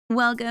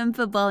Welcome,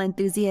 football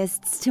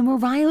enthusiasts, to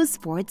Morayo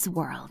Sports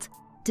World.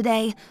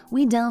 Today,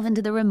 we delve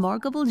into the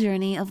remarkable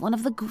journey of one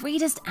of the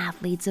greatest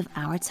athletes of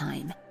our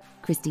time,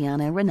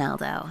 Cristiano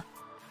Ronaldo.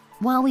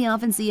 While we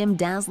often see him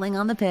dazzling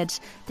on the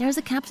pitch, there's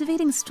a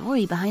captivating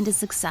story behind his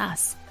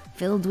success,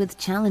 filled with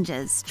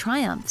challenges,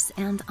 triumphs,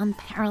 and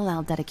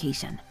unparalleled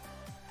dedication.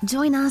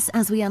 Join us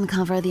as we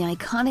uncover the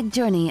iconic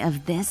journey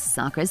of this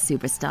soccer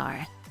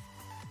superstar.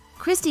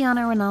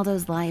 Cristiano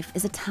Ronaldo's life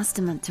is a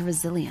testament to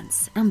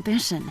resilience,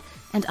 ambition,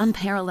 and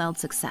unparalleled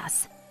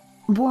success.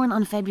 Born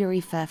on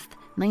February 5,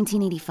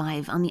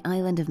 1985 on the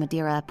island of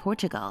Madeira,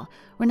 Portugal,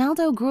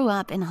 Ronaldo grew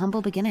up in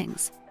humble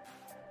beginnings.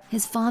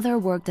 His father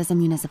worked as a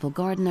municipal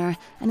gardener,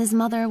 and his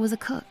mother was a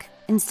cook,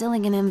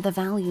 instilling in him the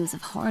values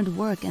of hard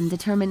work and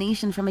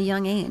determination from a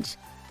young age.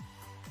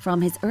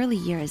 From his early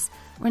years,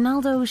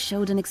 Ronaldo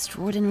showed an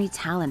extraordinary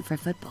talent for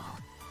football.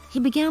 He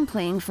began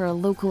playing for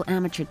local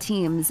amateur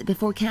teams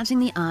before catching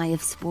the eye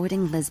of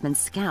Sporting Lisbon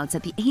scouts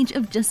at the age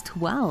of just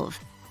 12.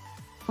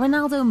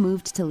 Ronaldo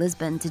moved to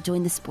Lisbon to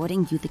join the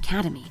Sporting Youth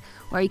Academy,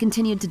 where he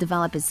continued to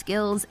develop his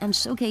skills and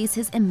showcase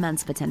his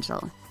immense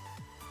potential.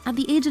 At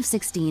the age of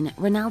 16,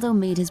 Ronaldo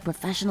made his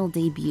professional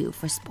debut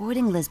for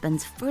Sporting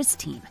Lisbon's first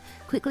team,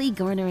 quickly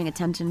garnering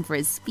attention for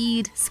his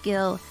speed,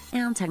 skill,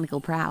 and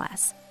technical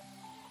prowess.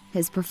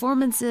 His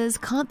performances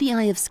caught the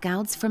eye of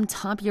scouts from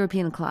top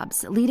European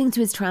clubs, leading to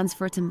his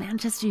transfer to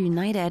Manchester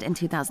United in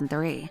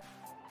 2003.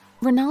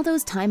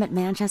 Ronaldo's time at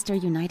Manchester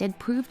United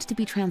proved to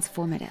be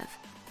transformative.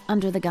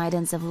 Under the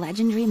guidance of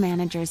legendary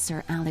manager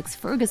Sir Alex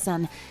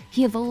Ferguson,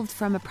 he evolved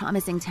from a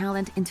promising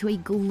talent into a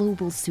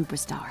global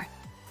superstar.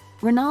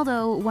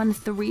 Ronaldo won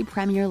 3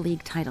 Premier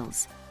League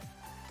titles,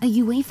 a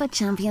UEFA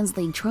Champions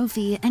League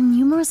trophy, and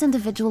numerous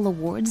individual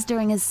awards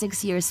during his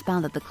 6-year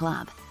spell at the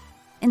club.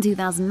 In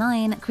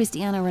 2009,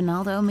 Cristiano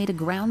Ronaldo made a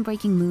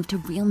groundbreaking move to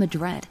Real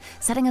Madrid,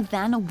 setting a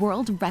then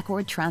world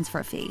record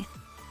transfer fee.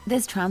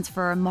 This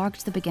transfer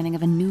marked the beginning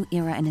of a new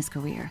era in his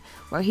career,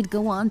 where he'd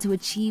go on to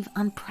achieve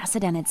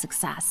unprecedented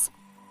success.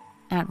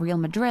 At Real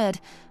Madrid,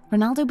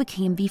 Ronaldo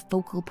became the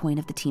focal point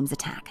of the team's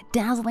attack,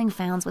 dazzling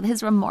fans with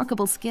his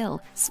remarkable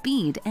skill,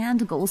 speed,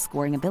 and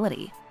goal-scoring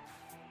ability.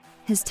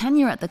 His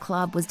tenure at the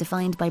club was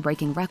defined by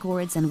breaking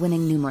records and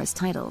winning numerous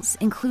titles,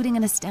 including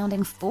an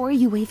astounding 4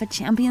 UEFA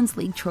Champions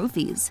League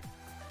trophies.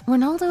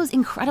 Ronaldo's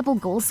incredible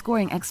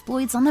goal-scoring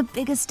exploits on the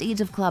biggest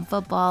stage of club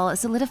football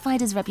solidified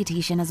his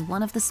reputation as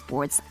one of the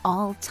sport's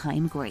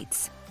all-time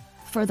greats.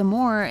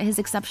 Furthermore, his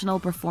exceptional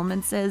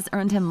performances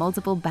earned him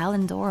multiple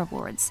Ballon d'Or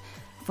awards,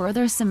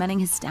 further cementing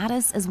his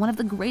status as one of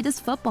the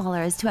greatest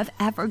footballers to have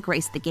ever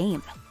graced the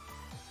game.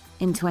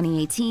 In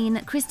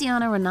 2018,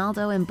 Cristiano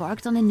Ronaldo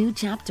embarked on a new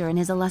chapter in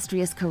his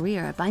illustrious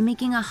career by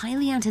making a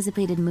highly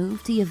anticipated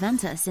move to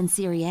Juventus in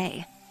Serie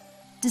A.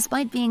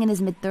 Despite being in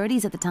his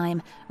mid-30s at the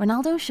time,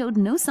 Ronaldo showed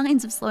no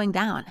signs of slowing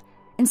down.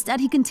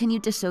 Instead, he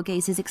continued to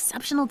showcase his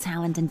exceptional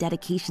talent and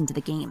dedication to the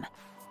game.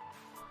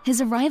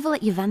 His arrival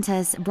at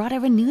Juventus brought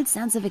a renewed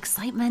sense of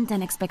excitement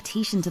and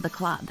expectation to the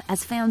club,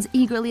 as fans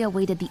eagerly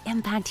awaited the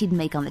impact he'd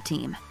make on the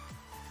team.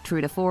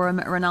 True to form,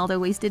 Ronaldo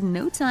wasted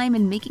no time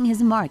in making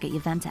his mark at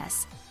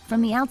Juventus.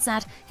 From the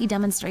outset, he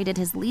demonstrated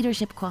his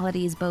leadership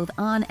qualities both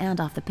on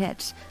and off the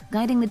pitch,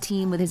 guiding the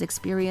team with his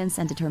experience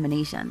and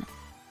determination.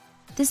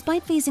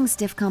 Despite facing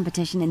stiff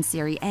competition in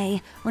Serie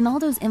A,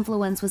 Ronaldo's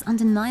influence was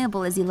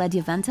undeniable as he led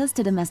Juventus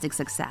to domestic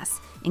success,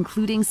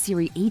 including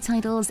Serie A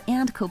titles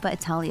and Coppa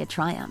Italia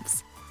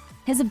triumphs.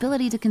 His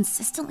ability to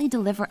consistently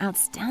deliver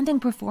outstanding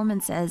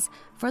performances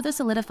further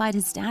solidified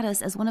his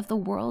status as one of the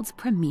world's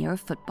premier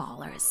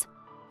footballers.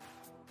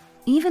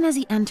 Even as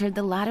he entered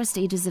the latter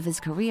stages of his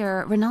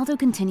career, Ronaldo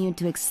continued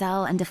to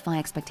excel and defy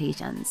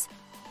expectations.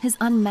 His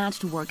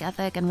unmatched work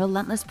ethic and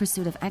relentless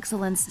pursuit of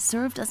excellence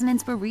served as an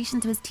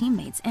inspiration to his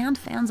teammates and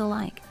fans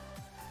alike.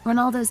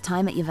 Ronaldo's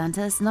time at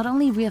Juventus not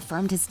only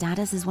reaffirmed his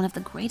status as one of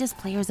the greatest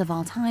players of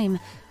all time,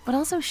 but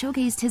also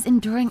showcased his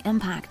enduring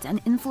impact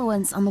and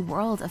influence on the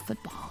world of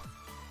football.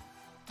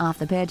 Off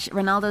the pitch,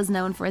 Ronaldo's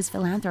known for his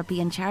philanthropy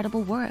and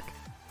charitable work.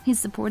 He's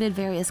supported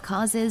various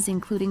causes,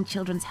 including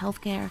children's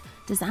healthcare,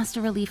 disaster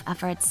relief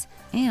efforts,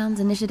 and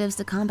initiatives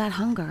to combat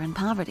hunger and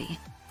poverty.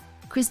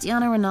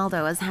 Cristiano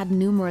Ronaldo has had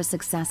numerous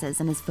successes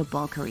in his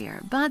football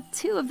career, but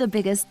 2 of the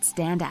biggest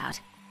stand out.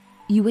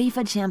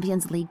 UEFA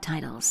Champions League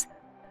titles.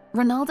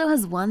 Ronaldo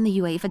has won the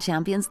UEFA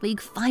Champions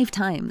League 5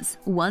 times,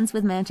 once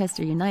with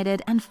Manchester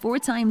United and 4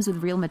 times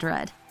with Real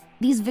Madrid.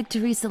 These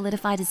victories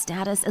solidified his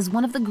status as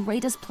one of the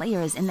greatest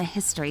players in the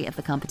history of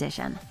the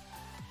competition.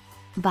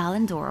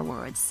 Ballon d'Or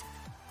awards.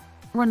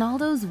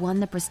 Ronaldo's won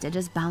the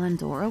prestigious Ballon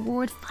d'Or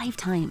award 5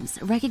 times,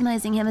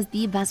 recognizing him as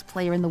the best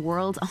player in the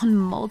world on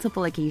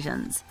multiple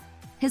occasions.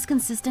 His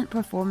consistent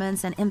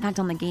performance and impact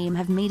on the game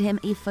have made him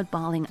a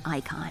footballing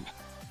icon.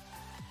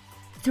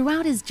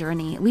 Throughout his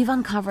journey, we've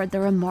uncovered the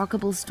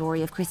remarkable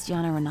story of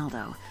Cristiano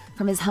Ronaldo,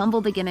 from his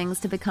humble beginnings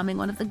to becoming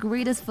one of the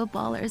greatest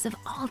footballers of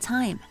all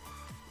time.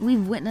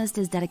 We've witnessed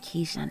his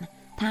dedication,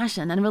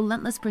 passion, and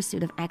relentless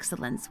pursuit of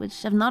excellence,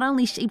 which have not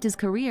only shaped his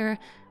career,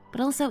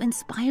 but also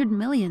inspired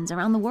millions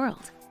around the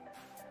world.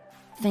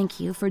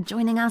 Thank you for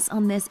joining us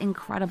on this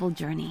incredible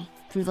journey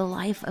through the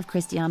life of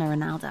Cristiano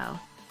Ronaldo.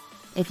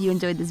 If you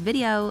enjoyed this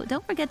video,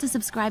 don't forget to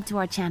subscribe to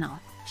our channel,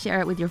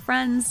 share it with your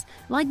friends,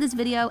 like this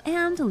video,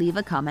 and leave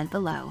a comment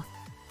below.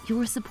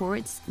 Your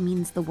support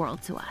means the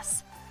world to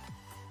us.